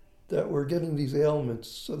that were getting these ailments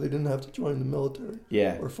so they didn't have to join the military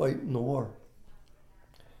or fight in the war.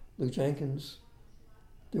 Lou Jenkins,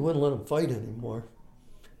 they wouldn't let him fight anymore,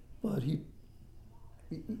 but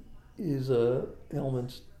his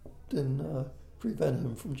ailments didn't prevent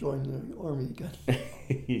him from joining the army again.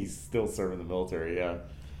 He's still serving the military, yeah.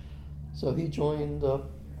 So he joined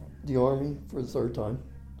the army for the third time.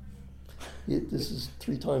 This is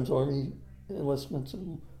 3 times army enlistments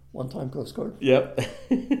and 1 time Coast Guard. Yep.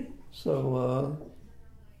 So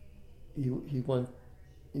he went.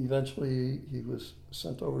 Eventually, he was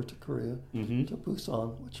sent over to Korea, to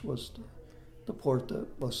Busan, which was the port that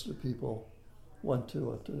most of the people went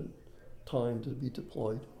to at the time to be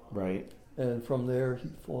deployed. Right. And from there, he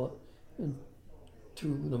fought in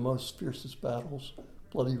 2 of the most fiercest battles,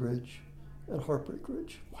 Bloody Ridge and Heartbreak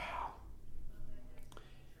Ridge. Wow.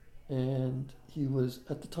 And he was,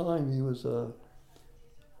 at the time, he was a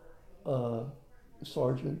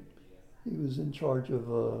sergeant. He was in charge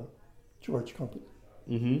of George Company.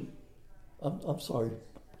 Mm-hmm. I'm sorry,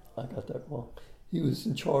 I got that wrong. He was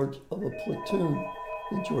in charge of a platoon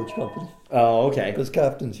in George Company. Oh, okay. Because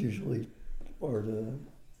captains usually are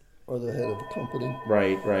the head of a company.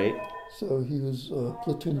 Right. So he was a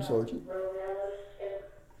platoon sergeant.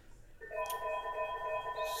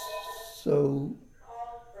 So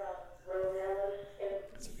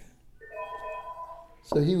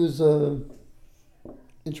he was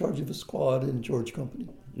in charge of a squad in George Company.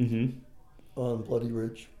 Mm-hmm. On Bloody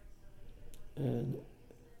Ridge. And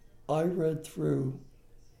I read through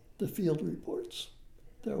the field reports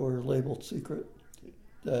that were labeled secret,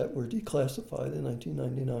 that were declassified in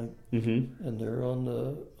 1999. Mm-hmm. And they're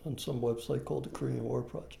on some website called the Korean War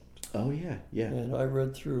Project. Oh, yeah. And I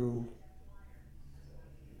read through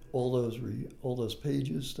all those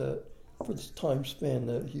pages that for the time span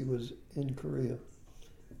that he was in Korea.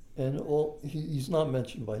 And he's not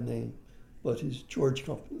mentioned by name, but his George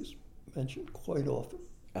Company is mentioned quite often.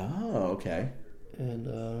 Oh, okay.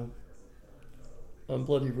 And on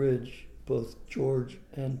Bloody Ridge, both George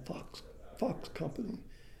and Fox Company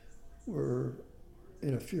were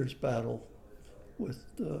in a fierce battle with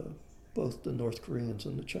both the North Koreans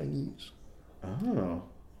and the Chinese. Oh.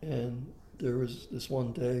 And there was this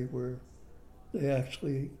one day where they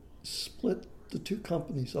actually split the 2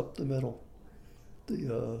 companies up the middle,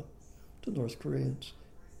 the North Koreans,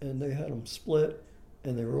 and they had them split.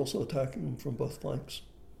 And they were also attacking them from both flanks.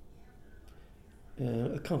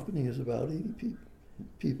 And a company is about 80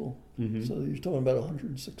 people. Mm-hmm. So you're talking about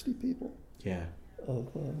 160 people. Yeah.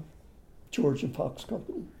 Of George and Fox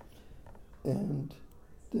Company. And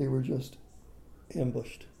they were just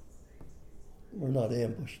ambushed were not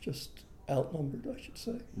ambushed, just outnumbered, I should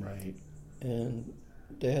say. Right. And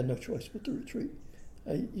they had no choice but to retreat.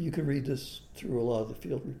 You can read this through a lot of the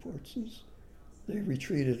field reports. They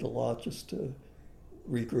retreated a lot just to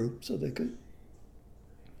regroup so they could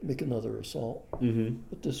make another assault. Mm-hmm.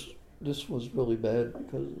 But this was really bad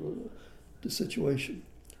because of the situation.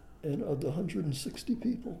 And of the 160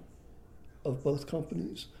 people of both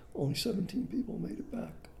companies, only 17 people made it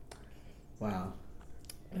back. Wow.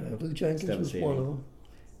 Lou Jenkins was one of them.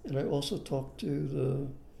 And I also talked to the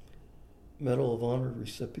Medal of Honor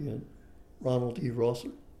recipient, Ronald E. Rosser.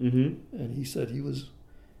 Mm-hmm. And he said he was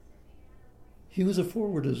a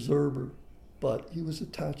forward observer, but he was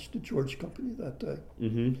attached to George Company that day.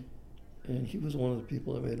 Mm-hmm. And he was one of the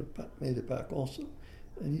people that made it back also.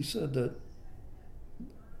 And he said that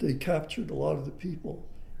they captured a lot of the people,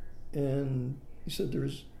 and he said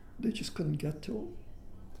they just couldn't get to them.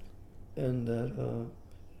 And that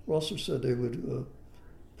Rosser said they would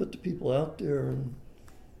put the people out there and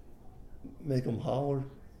make them holler,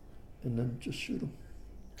 and then just shoot them.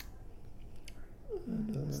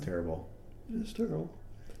 And, it's terrible. It is terrible.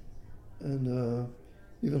 And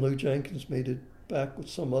even Lou Jenkins made it back with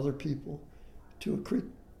some other people to a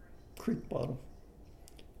creek bottom,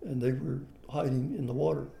 and they were hiding in the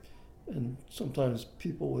water. And sometimes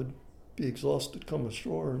people would be exhausted, come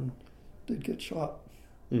ashore, and they'd get shot.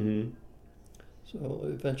 Mm-hmm. So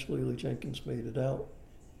eventually Lou Jenkins made it out.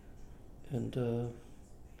 And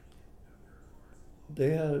they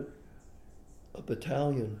had a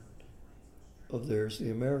battalion of theirs,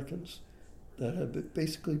 the Americans, that had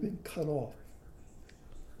basically been cut off.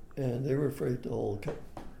 And they were afraid the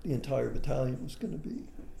entire battalion was going to be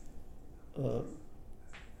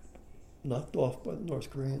knocked off by the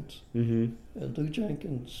North Koreans. Mm-hmm. And Lou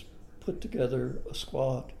Jenkins put together a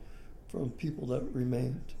squad from people that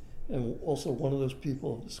remained. And also one of those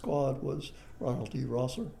people of the squad was Ronald E.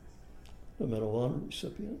 Rosser, the Medal of Honor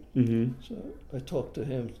recipient. Mm-hmm. So I talked to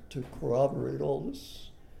him to corroborate all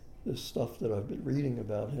this stuff that I've been reading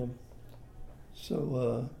about him.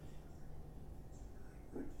 So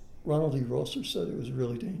Ronald E. Rosser said it was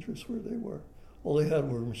really dangerous where they were. All they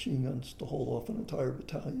had were machine guns to hold off an entire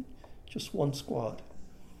battalion, just one squad.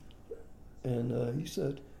 And he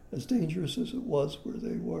said, as dangerous as it was where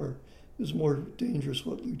they were, it was more dangerous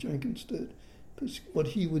what Lou Jenkins did. Because what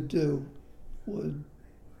he would do would,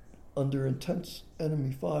 under intense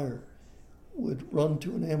enemy fire, would run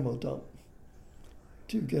to an ammo dump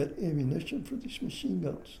to get ammunition for these machine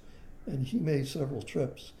guns. And he made several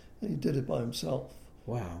trips, and he did it by himself.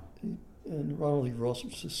 Wow. And Ronald E. Rosser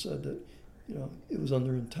just said that, it was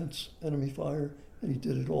under intense enemy fire, and he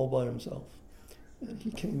did it all by himself. And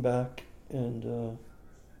he came back and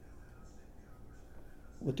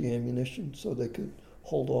with the ammunition so they could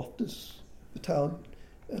hold off this battalion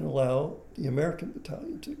and allow the American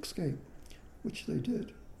battalion to escape, which they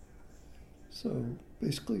did. So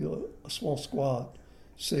basically a small squad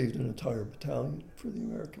saved an entire battalion for the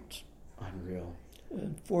Americans. Unreal.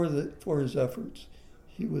 And for his efforts,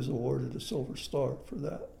 he was awarded a Silver Star for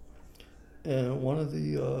that. And one of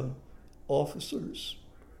the officers,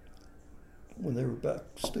 when they were back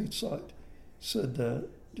stateside, said that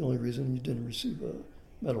the only reason he didn't receive a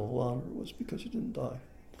Medal of Honor was because he didn't die.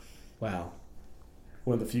 Wow.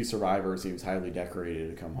 One of the few survivors, he was highly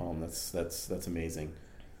decorated to come home. That's amazing.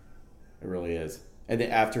 It really is. And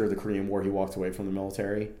then after the Korean War, he walked away from the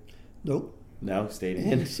military? Nope. No, stayed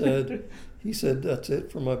in. He said, that's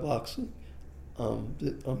it for my boxing. I'm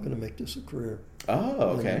going to make this a career.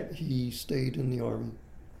 Oh, okay. And he stayed in the Army.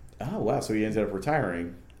 Oh, wow. So he ended up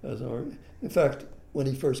retiring. As an Army. In fact, when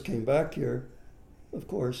he first came back here, of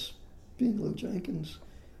course, being Lou Jenkins,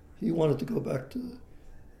 he wanted to go back to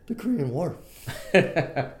the Korean War.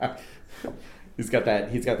 He's got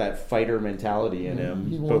that fighter mentality in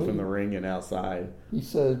him, both in the ring and outside. He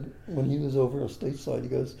said when he was over on stateside,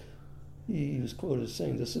 he was quoted as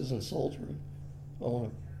saying, "This isn't soldiering. I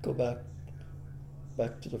want to go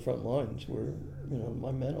back to the front lines where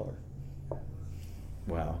my men are."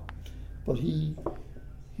 Wow. But he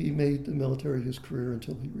made the military his career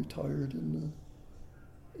until he retired in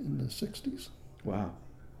the 60s. Wow.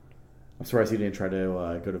 I'm surprised he didn't try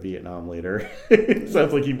to go to Vietnam later.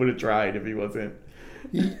 Sounds like he would have tried if he wasn't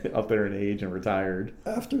up there in age and retired.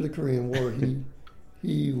 After the Korean War,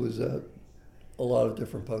 he was at a lot of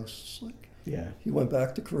different posts. He went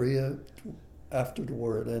back to Korea after the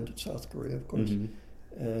war had ended, South Korea, of course.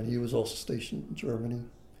 Mm-hmm. And he was also stationed in Germany.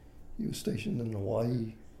 He was stationed in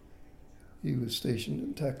Hawaii. He was stationed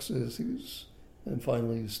in Texas. And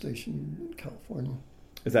finally he was stationed in California.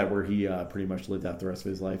 Is that where he pretty much lived out the rest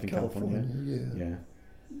of his life in California? Yeah.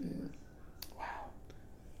 Wow.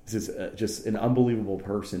 just an unbelievable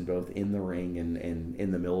person, both in the ring and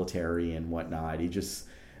in the military and whatnot. He just,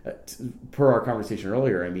 per our conversation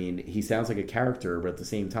earlier, I mean, he sounds like a character, but at the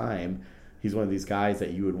same time, he's one of these guys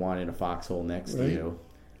that you would want in a foxhole next to you.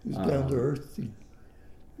 He's down to earth.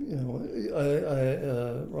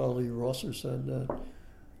 Raleigh Rosser said that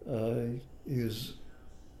he was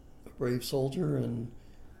a brave soldier and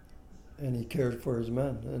he cared for his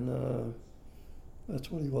men, and that's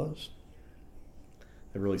what he was.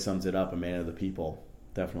 It really sums it up, a man of the people,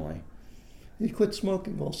 definitely. He quit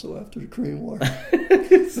smoking also after the Korean War.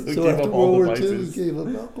 So after World War II, he gave up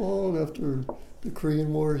alcohol, and after the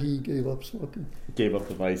Korean War, he gave up smoking. Gave up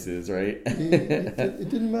the vices, right? It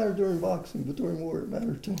didn't matter during boxing, but during war, it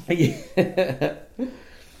mattered to him.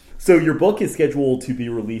 So your book is scheduled to be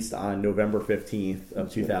released on November 15th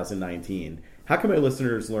of 2019. How can my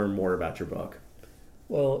listeners learn more about your book?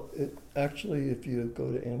 Well, actually, if you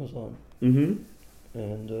go to Amazon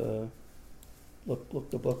and look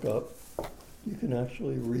the book up, you can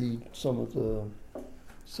actually read some of the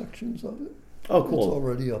sections of it. Oh, cool. It's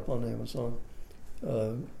already up on Amazon.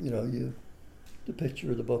 The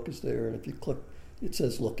picture of the book is there, and if you click, it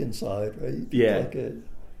says look inside, right? If you click it,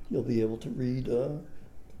 you'll be able to read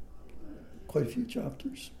quite a few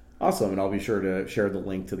chapters. Awesome, and I'll be sure to share the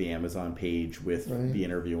link to the Amazon page with the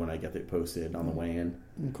interview when I get it posted on the way in.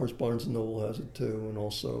 And of course, Barnes & Noble has it too, and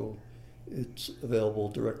also it's available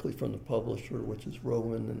directly from the publisher, which is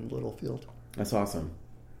Rowan and Littlefield. That's awesome.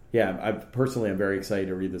 Yeah, I'm very excited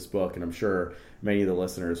to read this book, and I'm sure many of the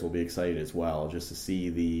listeners will be excited as well, just to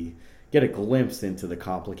see get a glimpse into the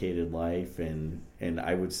complicated life and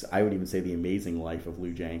I would even say the amazing life of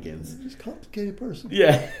Lou Jenkins. He's a complicated person.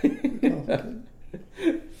 Yeah. Complicated.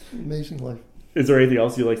 Amazing life. Is there anything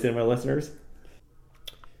else you'd like to say to my listeners?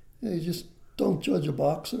 Yeah, you just don't judge a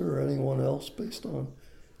boxer or anyone else based on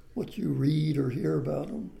what you read or hear about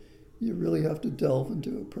them. You really have to delve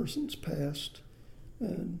into a person's past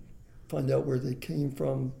and find out where they came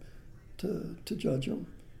from to judge them.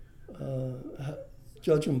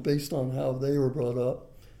 Judge them based on how they were brought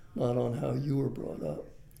up, not on how you were brought up.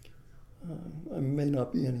 It may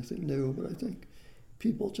not be anything new, but I think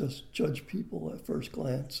people just judge people at first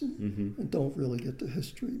glance and don't really get the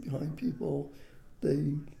history behind people.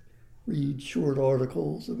 They read short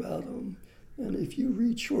articles about them. And if you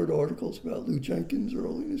read short articles about Lou Jenkins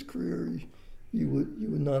early in his career, you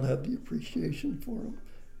would not have the appreciation for him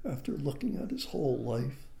after looking at his whole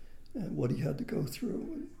life and what he had to go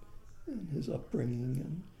through and his upbringing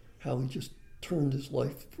and how he just turned his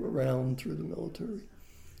life around through the military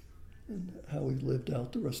and how he lived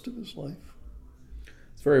out the rest of his life.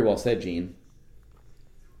 It's very well said, Gene.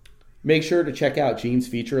 Make sure to check out Gene's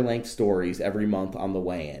feature-length stories every month on the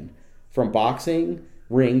weigh-in. From boxing,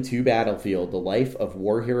 ring to battlefield, the life of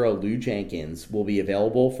war hero Lou Jenkins will be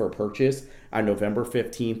available for purchase on November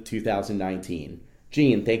 15th, 2019.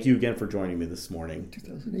 Gene, thank you again for joining me this morning.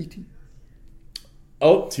 2018.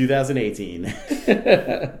 Oh, 2018.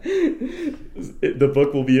 The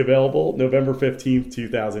book will be available November 15th,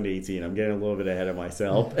 2018. I'm getting a little bit ahead of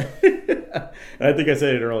myself. And I think I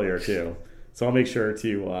said it earlier, too. So I'll make sure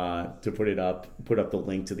to put up the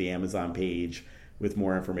link to the Amazon page with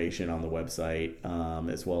more information on the website,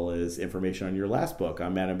 as well as information on your last book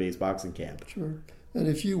on Madam Bay's Boxing Camp. Sure. And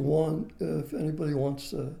if anybody wants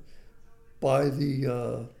to buy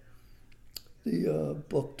the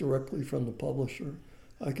book directly from the publisher,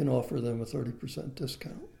 I can offer them a 30%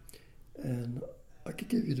 discount. And I could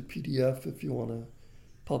give you the PDF if you want to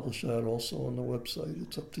publish that also on the website.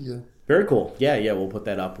 It's up to you. Very cool. Yeah, we'll put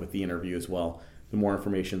that up with the interview as well. The more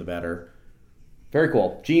information, the better. Very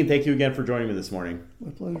cool. Gene, thank you again for joining me this morning.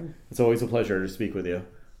 My pleasure. It's always a pleasure to speak with you.